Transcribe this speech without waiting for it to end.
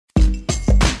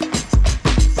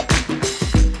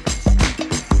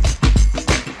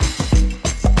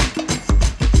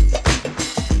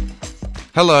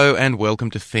Hello and welcome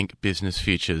to Think Business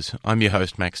Futures. I'm your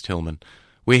host, Max Tillman.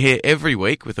 We're here every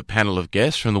week with a panel of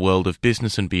guests from the world of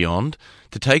business and beyond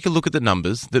to take a look at the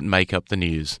numbers that make up the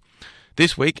news.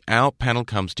 This week, our panel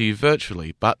comes to you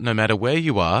virtually, but no matter where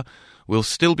you are, we'll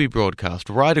still be broadcast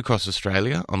right across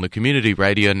Australia on the Community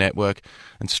Radio Network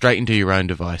and straight into your own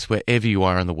device wherever you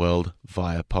are in the world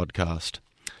via podcast.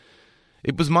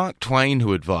 It was Mark Twain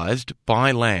who advised,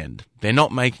 buy land. They're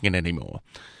not making it anymore.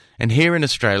 And here in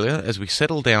Australia, as we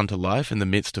settle down to life in the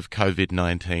midst of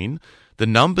COVID-19, the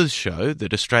numbers show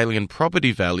that Australian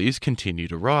property values continue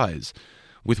to rise.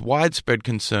 With widespread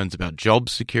concerns about job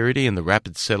security and the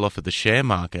rapid sell-off of the share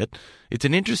market, it's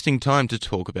an interesting time to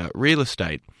talk about real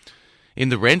estate. In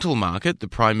the rental market, the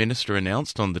Prime Minister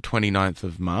announced on the 29th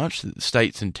of March that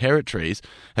states and territories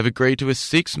have agreed to a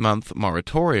 6-month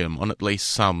moratorium on at least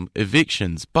some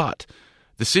evictions, but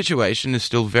the situation is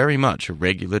still very much a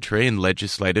regulatory and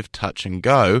legislative touch and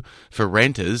go for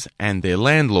renters and their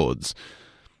landlords.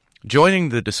 Joining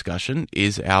the discussion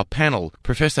is our panel.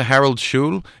 Professor Harold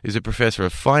Schul is a professor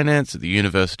of finance at the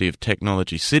University of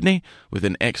Technology, Sydney, with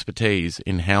an expertise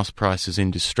in house prices in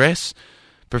distress.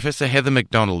 Professor Heather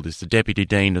McDonald is the Deputy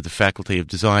Dean of the Faculty of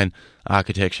Design,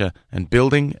 Architecture and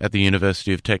Building at the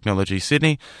University of Technology,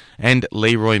 Sydney, and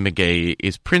Leroy McGee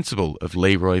is Principal of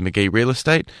Leroy McGee Real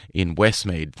Estate in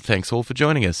Westmead. Thanks all for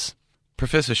joining us.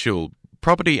 Professor Schul,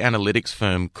 property analytics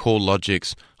firm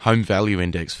CoreLogic's Home Value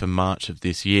Index for March of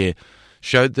this year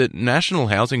showed that national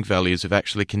housing values have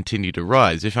actually continued to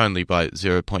rise, if only by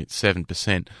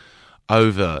 0.7%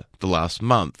 over the last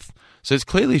month. So it's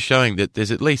clearly showing that there's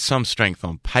at least some strength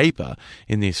on paper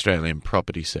in the Australian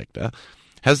property sector.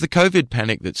 Has the COVID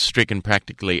panic that's stricken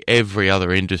practically every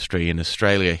other industry in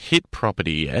Australia hit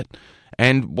property yet?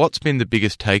 And what's been the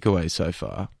biggest takeaway so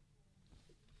far?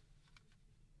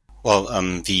 Well,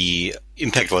 the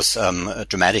impact was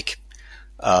dramatic.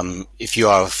 If you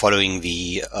are following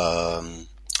the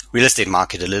real estate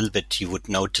market a little bit, you would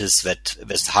notice that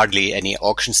there's hardly any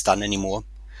auctions done anymore.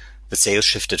 The sales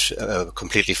shifted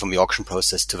completely from the auction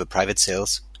process to the private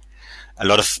sales. A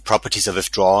lot of properties are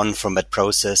withdrawn from that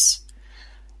process.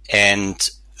 And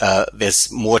there's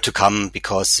more to come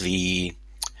because the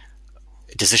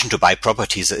decision to buy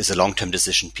properties is a long-term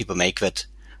decision. People make that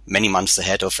many months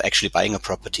ahead of actually buying a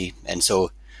property. And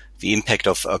so the impact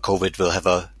of COVID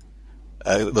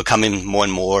will come in more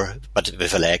and more, but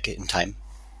with a lag in time.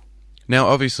 Now,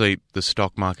 obviously, the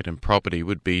stock market and property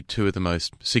would be two of the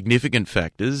most significant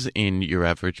factors in your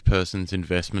average person's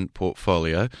investment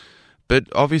portfolio. But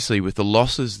obviously, with the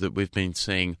losses that we've been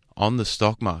seeing on the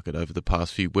stock market over the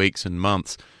past few weeks and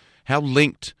months, how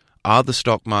linked are the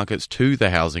stock markets to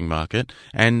the housing market?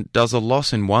 And does a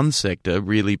loss in one sector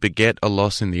really beget a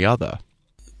loss in the other?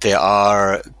 There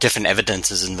are different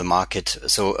evidences in the market.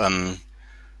 So,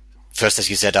 first, as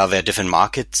you said, are there different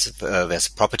markets? There's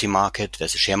a property market,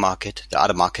 there's a share market, there are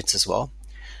other markets as well.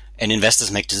 And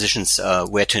investors make decisions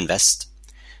where to invest.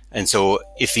 And so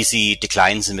if we see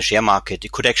declines in the share market,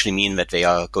 it could actually mean that they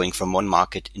are going from one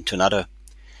market into another.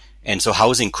 And so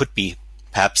housing could be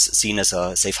perhaps seen as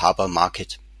a safe harbor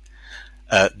market.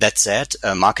 That said,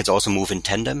 markets also move in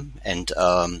tandem, and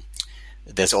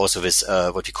there's also this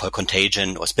what we call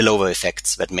contagion or spillover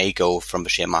effects that may go from the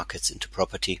share markets into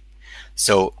property.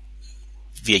 So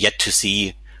we are yet to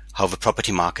see how the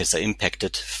property markets are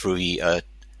impacted through the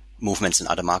movements in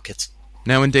other markets.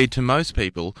 Now, indeed, to most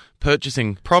people,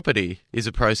 purchasing property is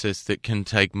a process that can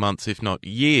take months, if not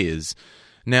years.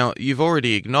 Now, you've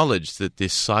already acknowledged that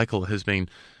this cycle has been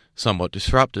somewhat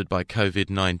disrupted by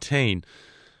COVID-19.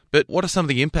 But what are some of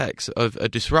the impacts of a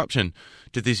disruption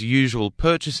to this usual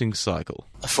purchasing cycle?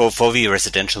 For the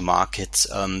residential markets,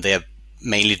 they are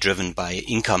mainly driven by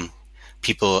income.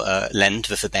 People lend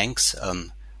with the banks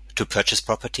to purchase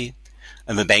property,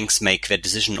 and the banks make their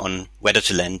decision on whether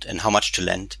to lend and how much to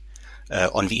lend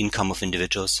on the income of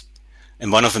individuals.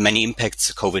 And one of the many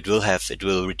impacts COVID will have, it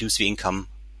will reduce the income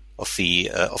of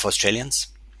Australians,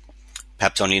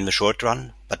 perhaps only in the short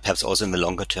run, but perhaps also in the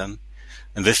longer term.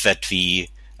 And with that, the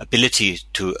ability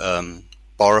to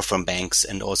borrow from banks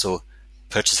and also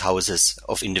purchase houses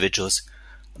of individuals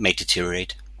may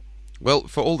deteriorate. Well,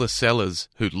 for all the sellers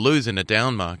who lose in a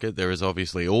down market, there is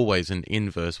obviously always an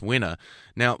inverse winner.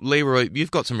 Now, Leroy,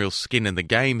 you've got some real skin in the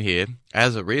game here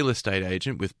as a real estate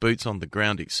agent with boots on the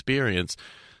ground experience.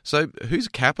 So who's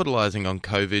capitalising on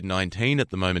COVID-19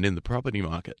 at the moment in the property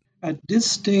market? At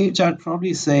this stage, I'd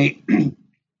probably say in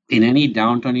any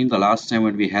downturn, in the last time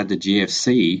when we had the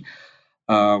GFC,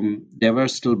 there were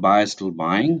still buyers still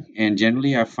buying. And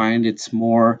generally, I find it's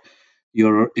more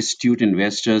your astute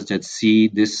investors that see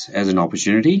this as an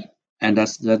opportunity. And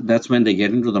that's when they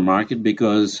get into the market,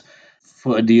 because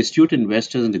For the astute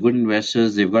investors and the good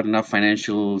investors, they've got enough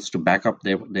financials to back up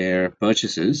their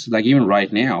purchases. Like even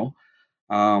right now,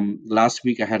 last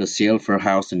week I had a sale for a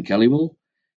house in Kellyville,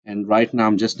 and right now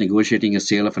I'm just negotiating a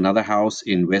sale of another house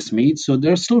in Westmead. So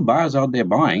there are still buyers out there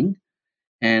buying,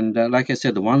 and like I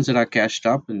said, the ones that are cashed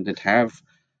up and that have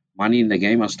money in the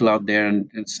game are still out there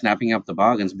and snapping up the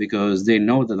bargains because they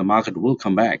know that the market will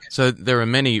come back. So there are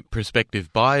many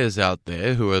prospective buyers out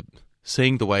there who are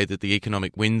seeing the way that the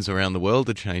economic winds around the world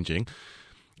are changing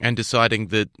and deciding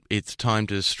that it's time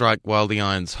to strike while the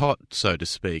iron's hot, so to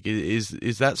speak. Is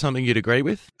that something you'd agree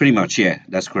with? Pretty much, yeah,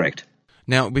 that's correct.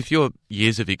 Now, with your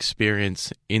years of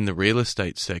experience in the real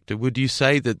estate sector, would you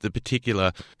say that the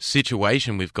particular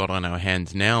situation we've got on our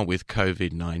hands now with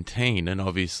COVID-19 and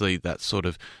obviously that sort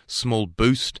of small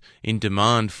boost in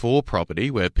demand for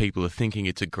property where people are thinking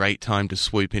it's a great time to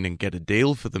swoop in and get a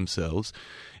deal for themselves,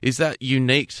 is that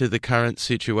unique to the current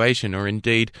situation, or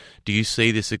indeed do you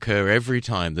see this occur every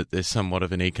time that there's somewhat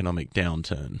of an economic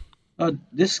downturn?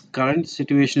 This current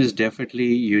situation is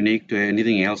definitely unique to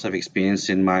anything else I've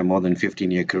experienced in my more than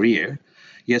 15-year career.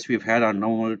 Yes, we've had our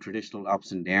normal traditional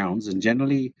ups and downs, and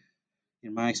generally,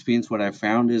 in my experience, what I've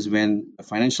found is when the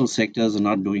financial sectors are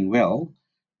not doing well,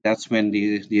 that's when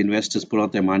the investors pull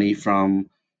out their money from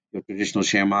your traditional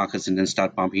share markets and then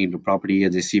start pumping into property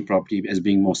as they see property as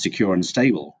being more secure and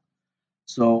stable.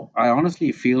 So I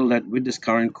honestly feel that with this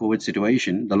current COVID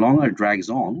situation, the longer it drags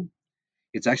on,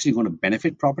 it's actually going to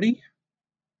benefit property.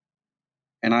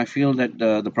 And I feel that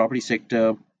the property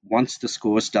sector, once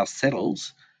the dust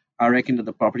settles, I reckon that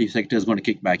the property sector is going to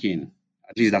kick back in.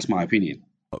 At least that's my opinion.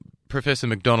 Professor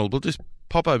McDonald, we'll just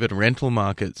pop over to rental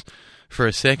markets for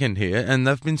a second here, and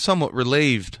they've been somewhat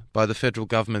relieved by the federal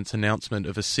government's announcement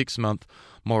of a 6-month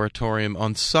moratorium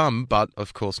on some, but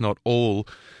of course not all,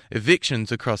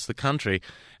 evictions across the country.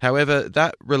 However,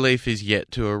 that relief is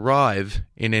yet to arrive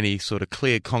in any sort of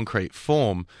clear, concrete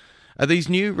form. Are these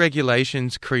new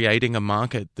regulations creating a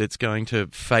market that's going to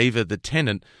favour the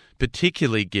tenant,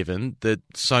 particularly given that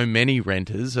so many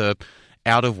renters are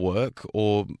out of work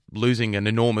or losing an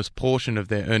enormous portion of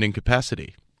their earning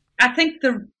capacity? I think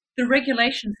the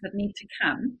regulations that need to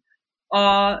come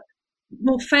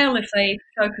will fail if they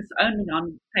focus only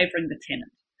on favouring the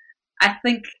tenant. I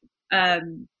think,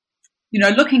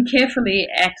 looking carefully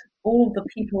at all of the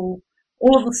people,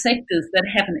 all of the sectors that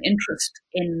have an interest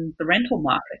in the rental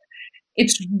market,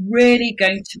 it's really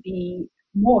going to be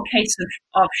more a case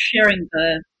of sharing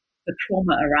the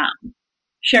trauma around,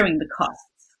 sharing the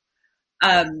costs.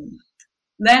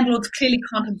 Landlords clearly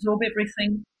can't absorb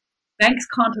everything. Banks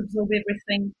can't absorb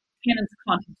everything. Tenants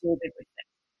can't absorb everything.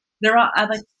 There are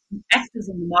other actors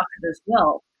in the market as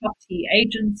well, property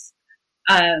agents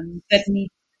that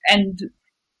need, and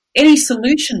any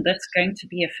solution that's going to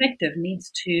be effective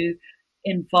needs to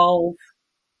involve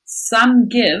some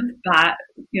give, but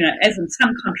as in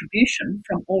some contribution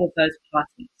from all of those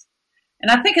parties.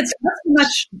 And I think it's not so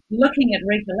much looking at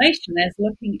regulation as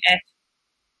looking at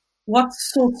what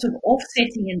sorts of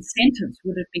offsetting incentives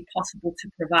would it be possible to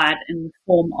provide in the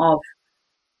form of,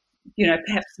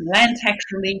 perhaps some land tax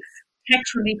relief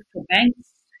for banks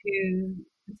who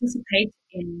participate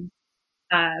in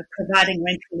providing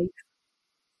rent relief.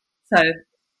 So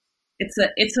it's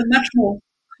a much more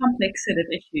complex set of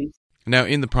issues. Now,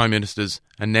 in the Prime Minister's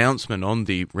announcement on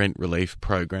the rent relief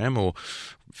program or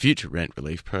future rent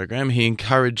relief program, he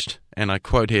encouraged, and I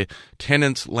quote here,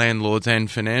 tenants, landlords and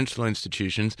financial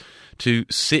institutions to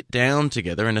sit down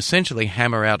together and essentially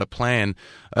hammer out a plan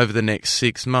over the next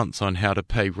 6 months on how to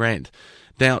pay rent.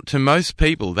 Now, to most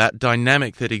people, that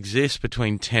dynamic that exists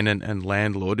between tenant and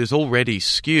landlord is already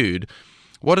skewed.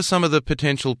 What are some of the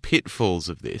potential pitfalls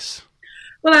of this?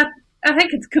 Well, I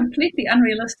think it's completely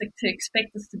unrealistic to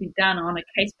expect this to be done on a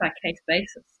case-by-case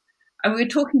basis. And we're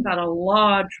talking about a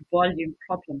large volume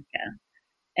problem here.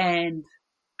 And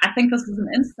I think this is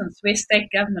an instance where state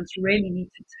governments really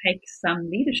need to take some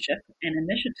leadership and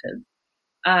initiative.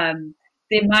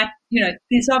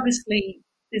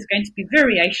 There's going to be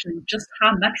variation in just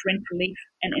how much rent relief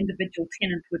an individual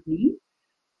tenant would need.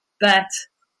 But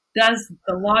does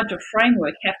the larger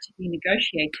framework have to be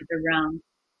negotiated around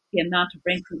the amount of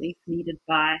rent relief needed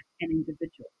by an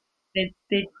individual?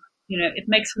 It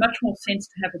makes much more sense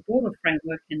to have a broader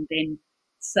framework and then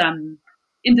some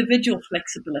individual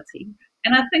flexibility.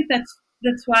 And I think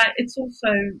that's why it's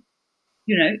also,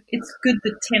 it's good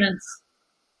that tenants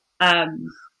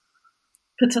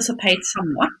participate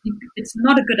somewhat. It's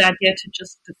not a good idea to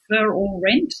just defer all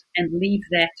rent and leave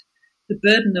the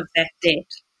burden of that debt,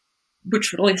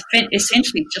 which will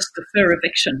essentially just defer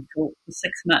eviction for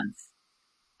 6 months.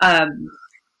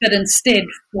 But instead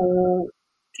for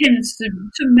tenants to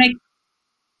make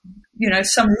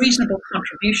some reasonable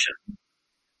contribution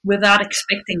without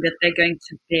expecting that they're going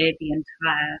to bear the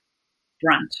entire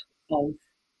brunt of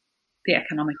the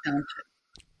economic downturn.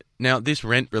 Now, this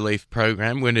rent relief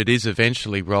program, when it is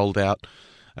eventually rolled out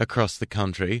across the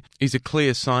country, is a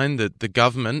clear sign that the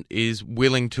government is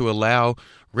willing to allow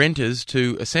renters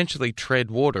to essentially tread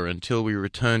water until we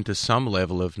return to some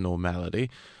level of normality.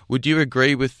 Would you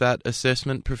agree with that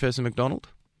assessment, Professor McDonald?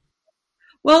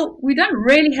 Well, we don't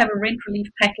really have a rent relief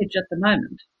package at the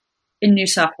moment in New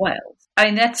South Wales. I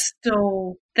mean, that's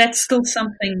still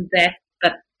something that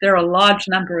there are a large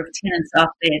number of tenants out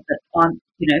there that aren't,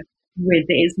 where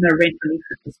there is no rent relief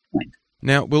at this point.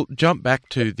 Now, we'll jump back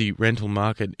to the rental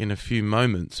market in a few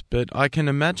moments, but I can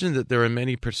imagine that there are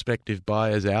many prospective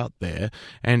buyers out there,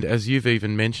 and as you've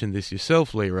even mentioned this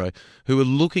yourself, Leroy, who are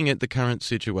looking at the current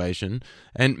situation,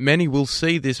 and many will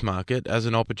see this market as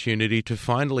an opportunity to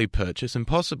finally purchase, and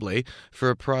possibly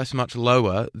for a price much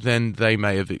lower than they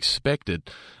may have expected.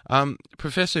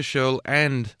 Professor Schurl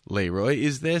and Leroy,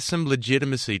 is there some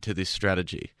legitimacy to this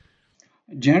strategy?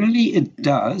 Generally, it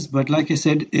does, but like I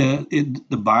said,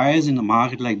 the buyers in a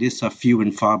market like this are few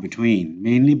and far between,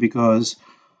 mainly because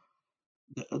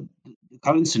the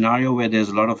current scenario where there's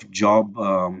a lot of job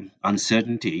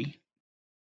uncertainty,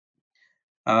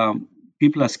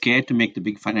 people are scared to make the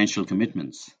big financial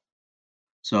commitments.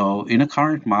 So in a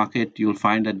current market, you'll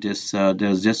find that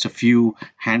there's just a few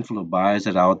handful of buyers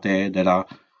that are out there that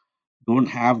don't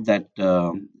have that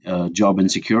job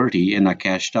insecurity and are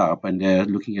cashed up, and they're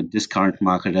looking at this current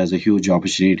market as a huge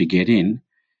opportunity to get in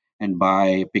and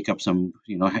pick up some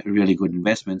really good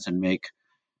investments and make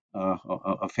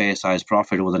a fair sized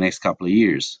profit over the next couple of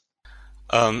years.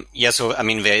 So I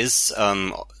mean, there is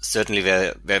certainly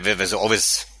there's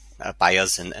always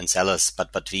buyers and sellers,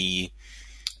 but the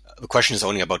question is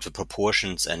only about the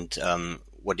proportions and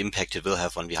what impact it will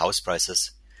have on the house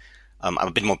prices. I'm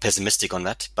a bit more pessimistic on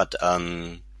that, but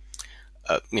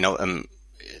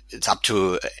it's up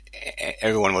to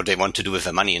everyone what they want to do with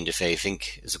their money, and if they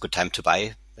think it's a good time to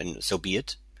buy, then so be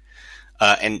it.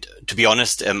 And to be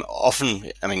honest,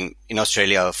 often, I mean, in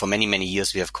Australia, for many, many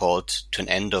years, we have called to an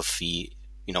end of the,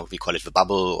 we call it the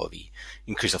bubble or the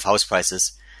increase of house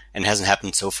prices, and it hasn't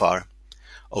happened so far.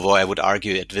 Although I would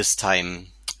argue at this time,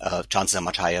 chances are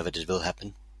much higher that it will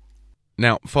happen.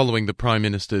 Now, following the Prime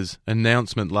Minister's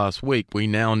announcement last week, we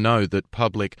now know that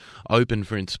public open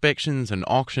for inspections and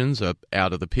auctions are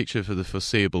out of the picture for the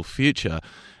foreseeable future.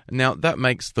 Now, that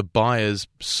makes the buyer's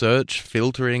search,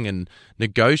 filtering and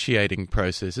negotiating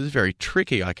processes very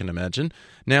tricky, I can imagine.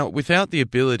 Now, without the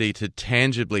ability to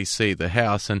tangibly see the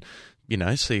house and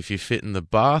see if you fit in the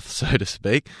bath, so to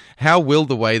speak, how will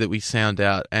the way that we sound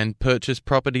out and purchase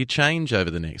property change over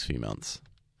the next few months?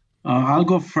 I'll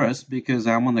go first because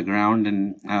I'm on the ground,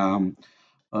 and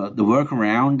the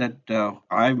workaround that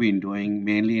I've been doing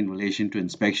mainly in relation to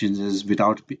inspections is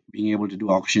without being able to do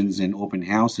auctions and open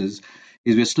houses,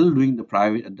 is we're still doing the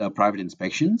private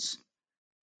inspections.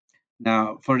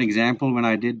 Now, for an example, when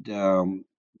I did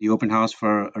the open house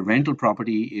for a rental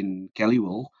property in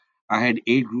Kellyville, I had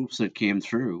 8 groups that came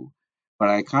through, but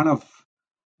I kind of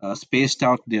spaced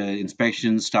out the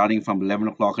inspections starting from 11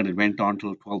 o'clock and it went on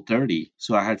till 12:30.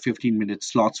 So I had 15-minute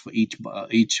slots for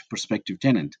each prospective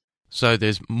tenant. So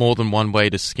there's more than one way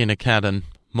to skin a cat and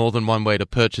more than one way to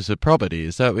purchase a property.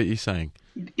 Is that what you're saying?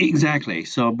 Exactly.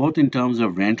 So both in terms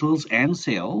of rentals and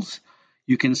sales,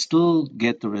 you can still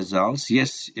get the results.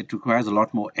 Yes, it requires a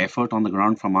lot more effort on the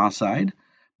ground from our side,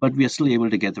 but we are still able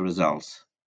to get the results.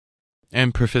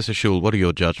 And Professor Schurl, what are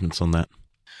your judgments on that?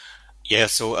 Yeah,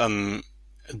 so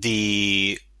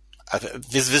this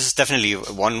is definitely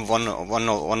one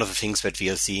of the things that we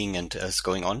are seeing and is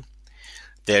going on.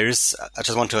 I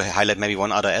just want to highlight maybe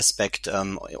one other aspect,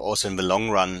 also in the long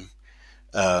run,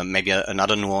 maybe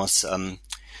another nuance.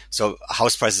 So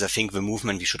house prices, I think the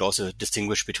movement, we should also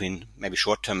distinguish between maybe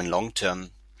short term and long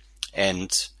term.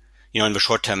 And, in the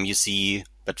short term, you see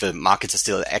that the markets are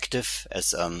still active,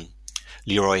 as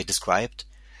Leroy described.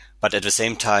 But at the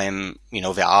same time,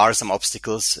 there are some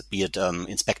obstacles, be it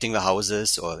inspecting the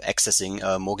houses or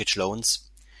accessing mortgage loans.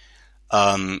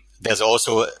 There's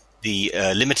also the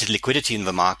limited liquidity in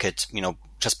the market,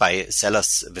 just by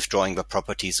sellers withdrawing the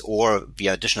properties or the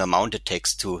additional amount it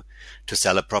takes to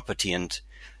sell a property. And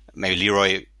maybe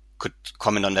Leroy could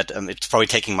comment on that. It's probably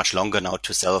taking much longer now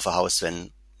to sell a house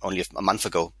than only a month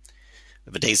ago.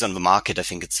 The days on the market, I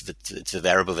think it's a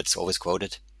variable that's always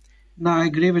quoted. No, I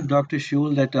agree with Dr.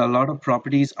 Schurl that a lot of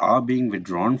properties are being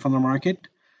withdrawn from the market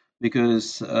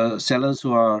because sellers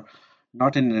who are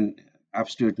not in an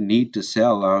absolute need to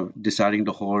sell are deciding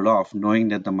to hold off, knowing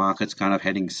that the market's kind of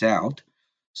heading south.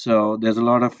 So there's a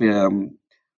lot of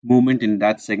movement in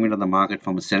that segment of the market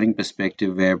from a selling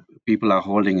perspective where people are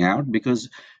holding out, because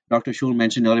Dr. Schul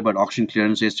mentioned earlier about auction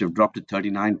clearance rates have dropped to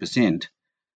 39%.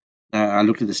 I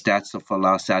looked at the stats for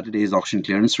last Saturday's auction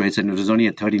clearance rates, and it was only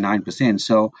at 39%.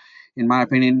 So, in my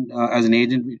opinion, as an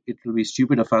agent, it will be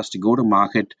stupid of us to go to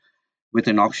market with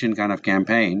an auction kind of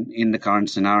campaign in the current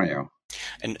scenario.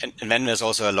 And then there's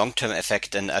also a long-term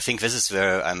effect, and I think this is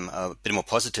where I'm a bit more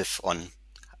positive on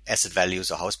asset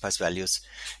values or house price values.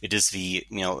 It is for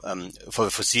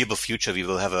the foreseeable future, we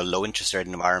will have a low interest rate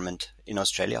environment in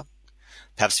Australia.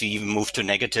 Perhaps we even move to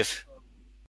negative.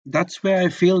 That's where I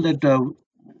feel that,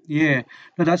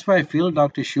 that's why I feel,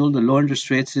 Dr. Schul, the low interest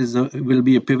rates will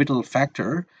be a pivotal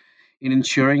factor in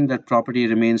ensuring that property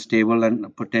remains stable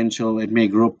and potential it may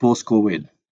grow post-COVID.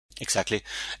 Exactly.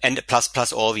 And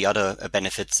plus all the other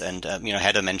benefits. And,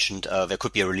 Heather mentioned there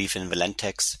could be a relief in the land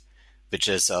tax, which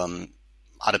is,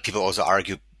 other people also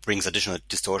argue brings additional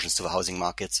distortions to the housing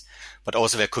markets. But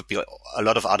also there could be a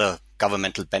lot of other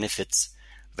governmental benefits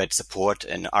that support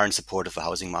and are in support of the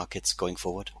housing markets going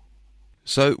forward.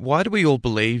 So why do we all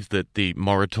believe that the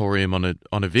moratorium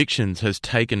on evictions has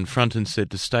taken front and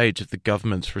centre stage of the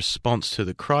government's response to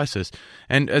the crisis?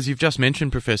 And as you've just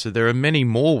mentioned, Professor, there are many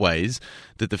more ways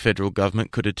that the federal government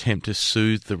could attempt to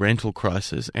soothe the rental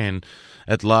crisis and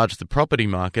at large the property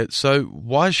market. So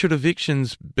why should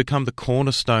evictions become the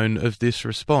cornerstone of this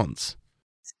response?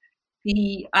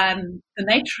 The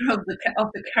nature of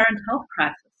the current health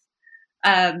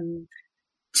crisis,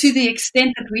 to the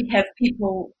extent that we have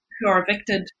people who are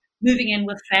evicted, moving in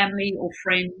with family or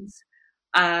friends,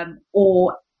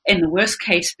 or in the worst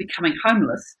case, becoming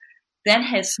homeless, that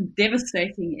has some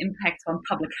devastating impacts on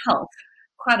public health,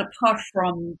 quite apart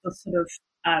from the sort of,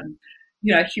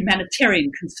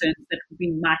 humanitarian concerns that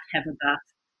we might have about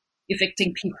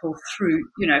evicting people through,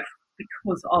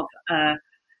 because of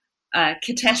a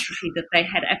catastrophe that they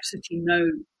had absolutely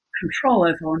no control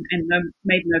over and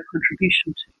made no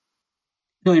contribution to.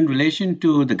 So, in relation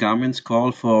to the government's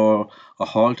call for a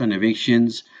halt on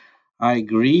evictions, I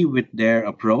agree with their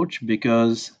approach,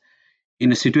 because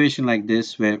in a situation like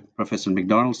this, where Professor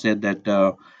McDonald said that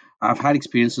I've had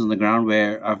experiences on the ground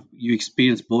where you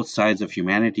experience both sides of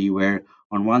humanity, where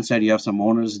on one side you have some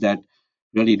owners that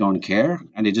really don't care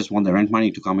and they just want the rent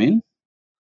money to come in.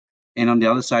 And on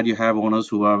the other side, you have owners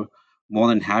who are more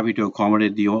than happy to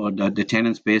accommodate the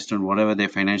tenants based on whatever their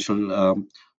financial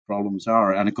problems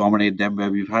are and accommodate them, where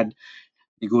we've had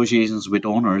negotiations with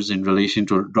owners in relation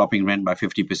to dropping rent by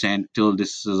 50% till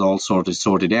this is all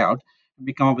sorted out.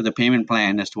 We come up with a payment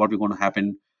plan as to what we're going to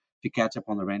happen to catch up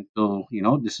on the rent till,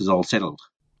 this is all settled.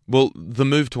 Well, the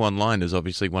move to online is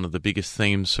obviously one of the biggest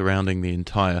themes surrounding the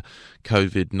entire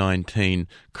COVID-19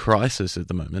 crisis at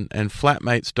the moment, and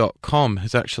Flatmates.com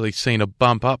has actually seen a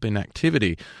bump up in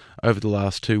activity over the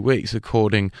last 2 weeks,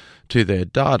 according to their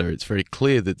data. It's very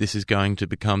clear that this is going to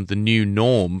become the new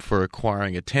norm for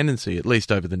acquiring a tenancy, at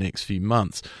least over the next few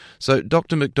months. So,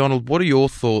 Dr. McDonald, what are your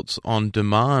thoughts on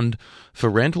demand for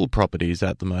rental properties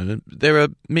at the moment? There are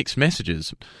mixed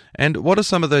messages. And what are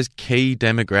some of those key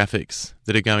demographics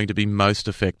that are going to be most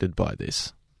affected by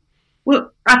this?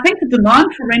 Well, I think the demand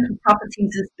for rental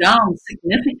properties is down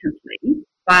significantly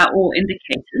by all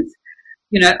indicators.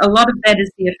 A lot of that is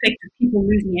the effect of people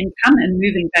losing income and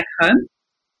moving back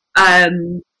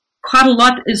home. Quite a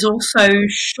lot is also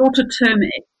shorter-term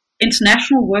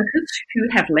international workers who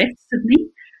have left Sydney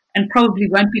and probably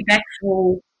won't be back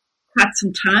for quite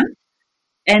some time.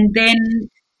 And then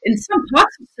in some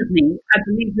parts of Sydney, I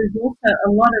believe there's also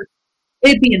a lot of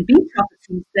Airbnb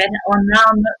properties that are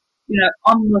now,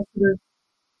 on the sort of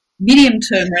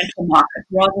medium-term rental market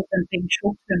rather than being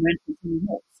short-term rentals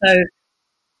anymore. So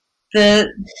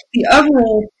the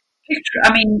overall picture,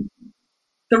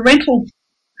 the rental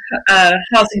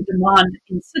housing demand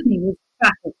in Sydney was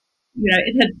quite,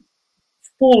 it had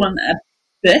fallen a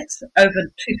bit over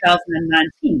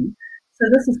 2019. So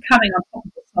this is coming on top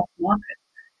of the soft market.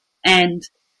 And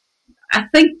I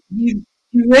think you're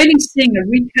really seeing a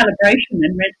recalibration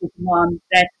in rental demand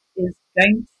that is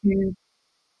going to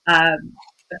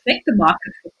affect the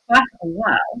market for quite a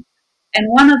while. And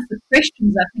one of the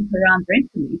questions I think around rent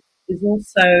relief is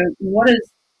also what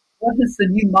is the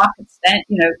new market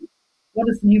what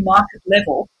is the new market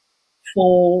level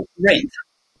for rent?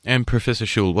 And Professor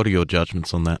Schul, what are your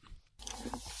judgments on that?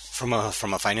 From a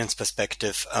finance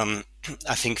perspective,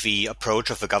 I think the approach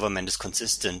of the government is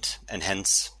consistent and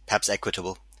hence perhaps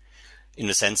equitable, in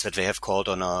the sense that they have called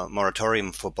on a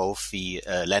moratorium for both the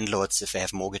landlords if they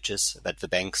have mortgages, that the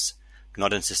banks do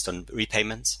not insist on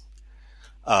repayments.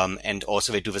 And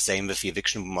also they do the same with the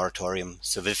eviction moratorium.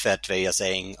 So with that, they are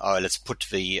saying, let's put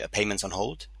the payments on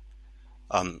hold.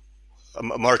 a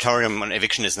moratorium on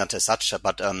eviction is not as such,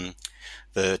 but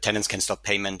the tenants can stop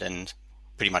payment and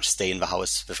pretty much stay in the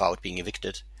house without being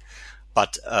evicted.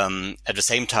 But at the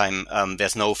same time,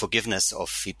 there's no forgiveness of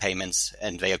fee payments,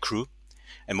 and they accrue.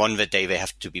 And one day they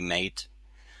have to be made.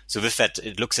 So with that,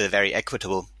 it looks very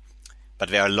equitable. But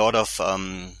there are a lot of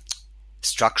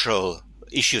structural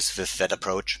issues with that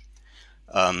approach.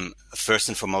 First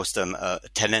and foremost,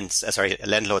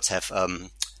 landlords have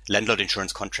landlord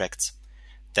insurance contracts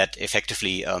that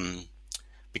effectively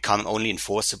become only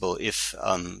enforceable if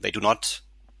they do not,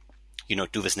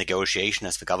 do this negotiation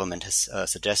as the government has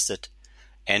suggested,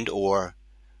 and or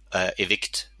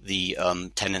evict the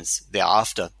tenants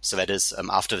thereafter. So that is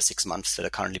after the 6 months that are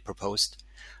currently proposed.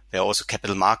 There are also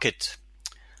capital market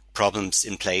problems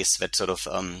in place that sort of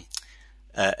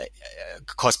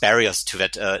cause barriers to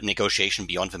that negotiation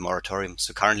beyond the moratorium.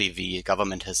 So currently the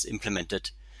government has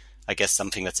implemented, I guess,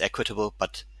 something that's equitable,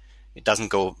 but it doesn't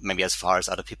go maybe as far as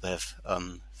other people have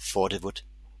thought it would.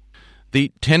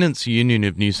 The Tenants' Union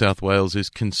of New South Wales is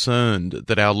concerned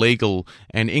that our legal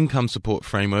and income support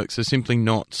frameworks are simply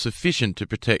not sufficient to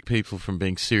protect people from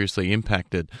being seriously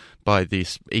impacted by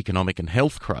this economic and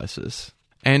health crisis.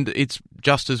 And it's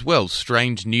just as well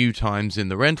strange new times in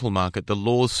the rental market. The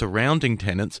laws surrounding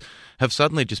tenants have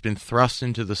suddenly just been thrust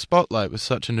into the spotlight, with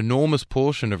such an enormous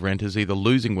portion of renters either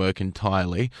losing work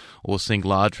entirely or seeing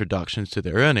large reductions to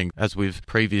their earnings, as we've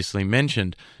previously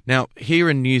mentioned. Now, here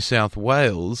in New South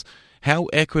Wales, how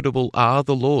equitable are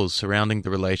the laws surrounding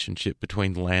the relationship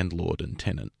between landlord and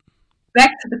tenant? Back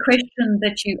to the question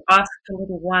that you asked a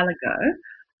little while ago,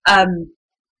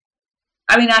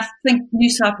 I think New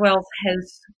South Wales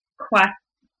has quite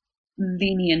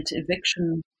lenient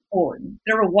eviction law.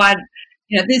 There are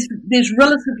there's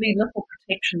relatively little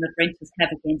protection that renters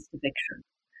have against eviction.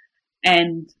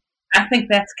 And I think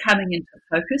that's coming into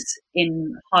focus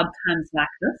in hard times like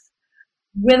this.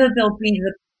 Whether there'll be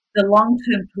the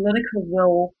long-term political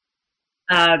will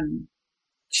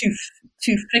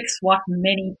to fix what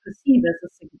many perceive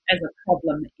as a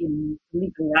problem in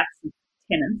legal rights of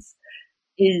tenants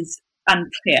is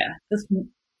unclear. This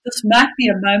might be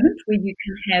a moment where you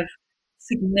can have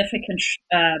significant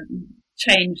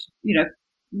change,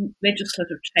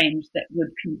 legislative change that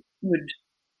would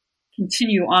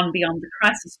continue on beyond the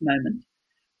crisis moment.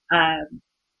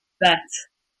 But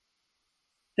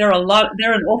there are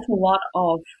an awful lot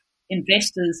of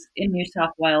investors in New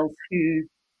South Wales who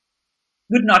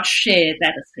would not share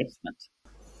that assessment.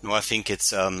 No, I think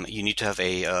it's you need to have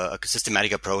a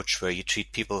systematic approach where you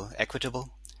treat people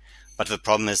equitable. But the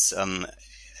problem is,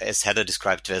 as Heather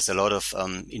described, there's a lot of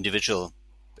individual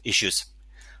issues.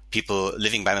 People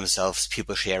living by themselves,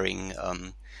 people sharing.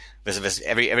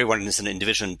 Everyone is in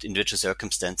individual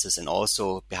circumstances, and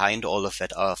also behind all of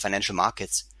that are financial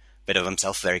markets that are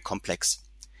themselves very complex.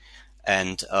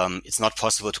 And it's not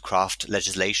possible to craft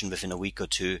legislation within a week or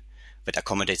two that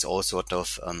accommodates all sorts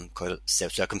of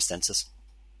circumstances.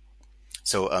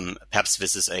 So perhaps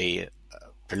this is a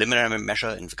preliminary measure,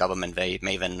 and the government may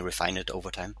then refine it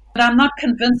over time. But I'm not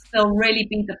convinced there'll really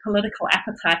be the political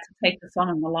appetite to take this on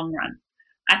in the long run.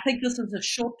 I think this is a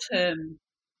short-term,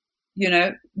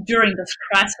 during this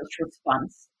crisis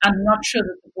response. I'm not sure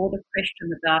that the broader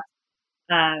question about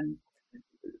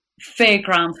fair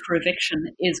grounds for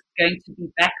eviction is going to be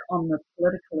back on the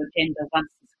political agenda once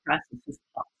this crisis is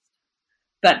passed.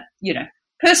 But,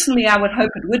 personally I would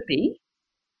hope it would be,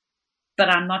 but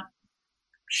I'm not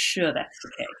sure that's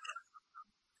the case.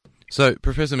 So,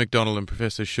 Professor McDonald and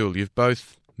Professor Schul, you've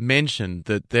both mentioned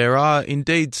that there are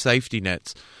indeed safety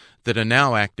nets that are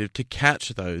now active to catch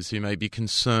those who may be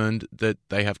concerned that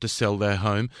they have to sell their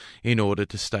home in order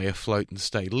to stay afloat and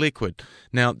stay liquid.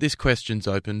 Now, this question's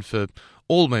open for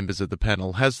all members of the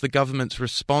panel. Has the government's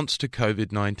response to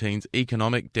COVID-19's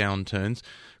economic downturns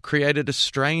created a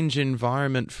strange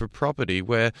environment for property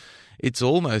where it's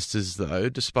almost as though,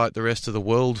 despite the rest of the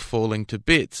world falling to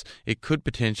bits, it could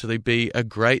potentially be a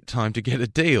great time to get a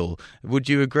deal? Would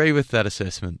you agree with that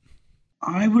assessment?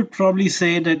 I would probably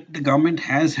say that the government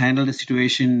has handled the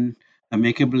situation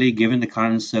amicably given the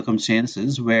current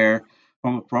circumstances, where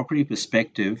from a property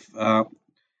perspective,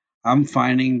 I'm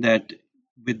finding that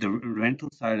with the rental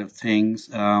side of things,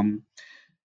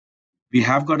 we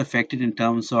have got affected in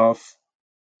terms of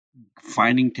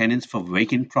finding tenants for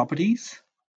vacant properties.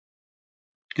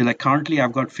 Because currently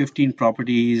I've got 15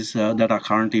 properties that are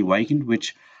currently vacant,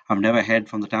 which I've never had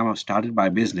from the time I've started my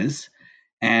business.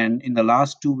 And in the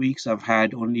last 2 weeks, I've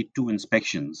had only 2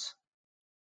 inspections.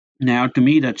 Now, to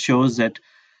me, that shows that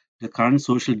the current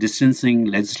social distancing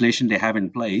legislation they have in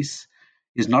place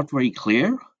is not very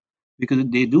clear, because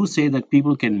they do say that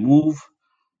people can move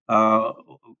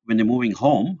when they're moving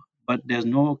home, but there's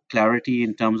no clarity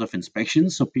in terms of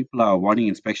inspections. So people are avoiding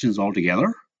inspections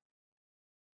altogether.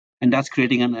 And that's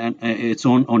creating its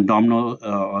own domino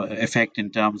effect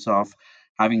in terms of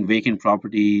having vacant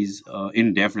properties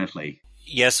indefinitely.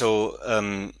 Yeah, so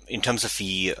in terms of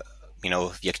the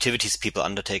activities people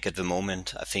undertake at the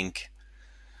moment, I think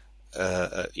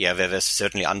there's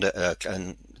certainly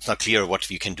it's not clear what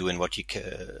you can do and what you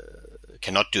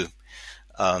cannot do.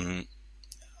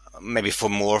 Maybe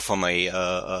from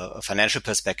a financial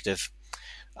perspective,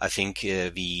 I think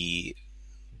we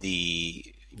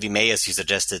may, as you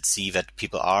suggested, see that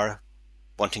people are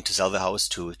wanting to sell the house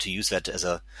to use that as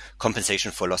a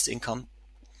compensation for lost income.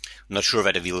 I'm not sure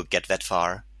whether we will get that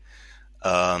far,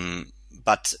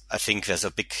 but I think there's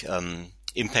a big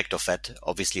impact of that,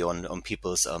 obviously, on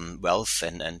people's wealth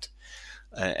and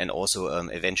also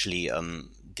eventually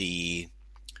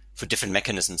for different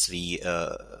mechanisms, the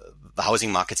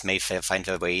housing markets may find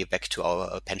their way back to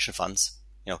our pension funds,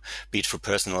 be it for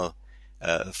personal,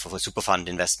 for super fund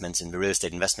investments in the real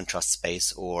estate investment trust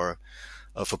space, or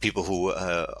for people who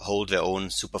hold their own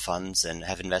super funds and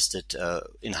have invested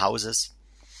in houses.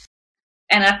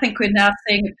 And I think we're now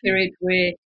seeing a period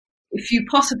where if you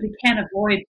possibly can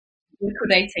avoid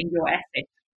liquidating your asset,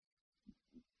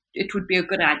 it would be a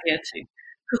good idea to.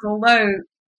 Because although,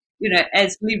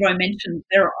 as Leroy mentioned,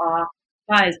 there are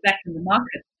buyers back in the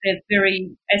market, they're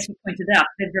very, as he pointed out,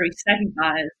 they're very savvy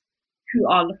buyers who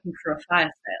are looking for a fire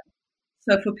sale.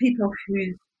 So for people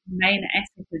whose main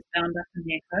asset is bound up in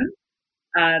their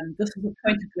home, this is a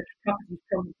point at which property is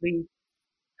probably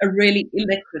a really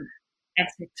illiquid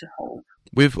asset to hold.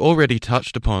 We've already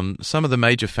touched upon some of the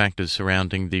major factors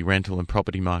surrounding the rental and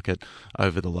property market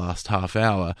over the last half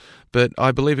hour, but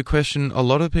I believe a question a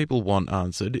lot of people want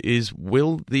answered is,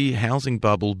 will the housing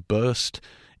bubble burst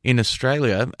in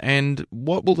Australia, and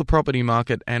what will the property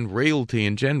market and realty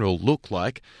in general look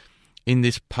like in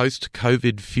this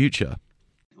post-COVID future?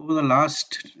 Over the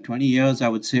last 20 years, I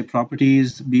would say property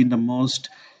has been the most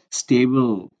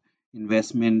stable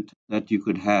investment that you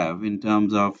could have in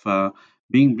terms of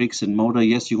being bricks and mortar.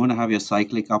 Yes, you're going to have your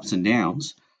cyclic ups and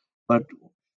downs, but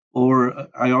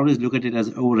I always look at it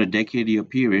as over a decade-year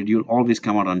period, you'll always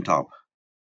come out on top.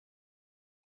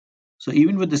 So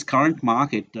even with this current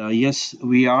market, yes,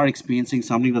 we are experiencing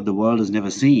something that the world has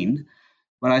never seen,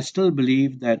 but I still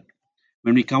believe that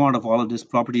when we come out of all of this,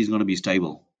 property is going to be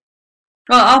stable.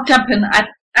 Well, I'll jump in.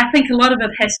 I think a lot of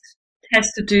it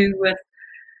has to do with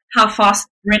how fast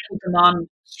rental demand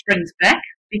springs back,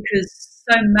 because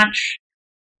so much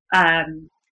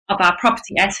of our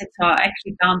property assets are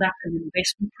actually bound up in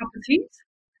investment properties.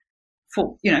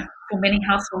 For many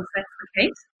households, that's the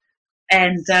case.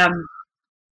 And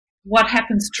what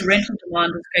happens to rental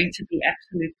demand is going to be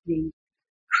absolutely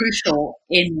crucial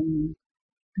in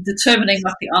determining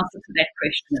what the answer to that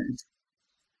question is.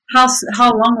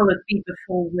 How long will it be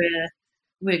before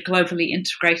we're globally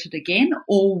integrated again,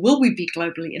 or will we be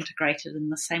globally integrated in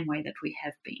the same way that we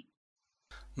have been?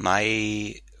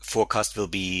 My forecast will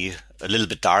be a little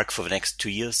bit dark for the next 2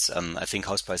 years. I think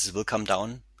house prices will come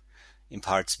down. In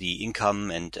parts, the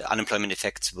income and unemployment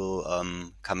effects will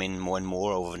come in more and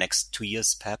more over the next 2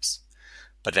 years, perhaps.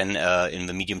 But then in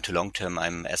the medium to long term,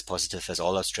 I'm as positive as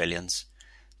all Australians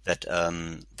that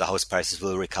the house prices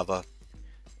will recover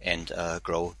and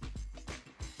grow.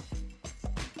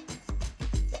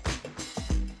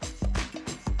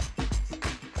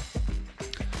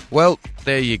 Well,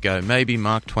 there you go. Maybe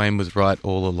Mark Twain was right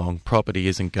all along. Property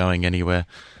isn't going anywhere.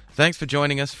 Thanks for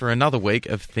joining us for another week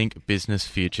of Think Business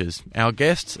Futures. Our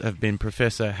guests have been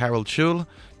Professor Harold Schul,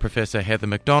 Professor Heather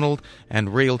McDonald,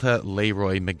 and Realtor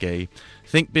Leroy McGee.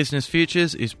 Think Business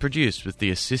Futures is produced with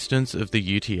the assistance of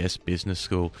the UTS Business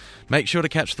School. Make sure to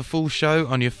catch the full show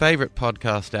on your favourite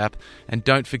podcast app, and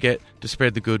don't forget to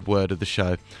spread the good word of the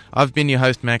show. I've been your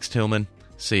host, Max Tillman.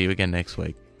 See you again next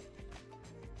week.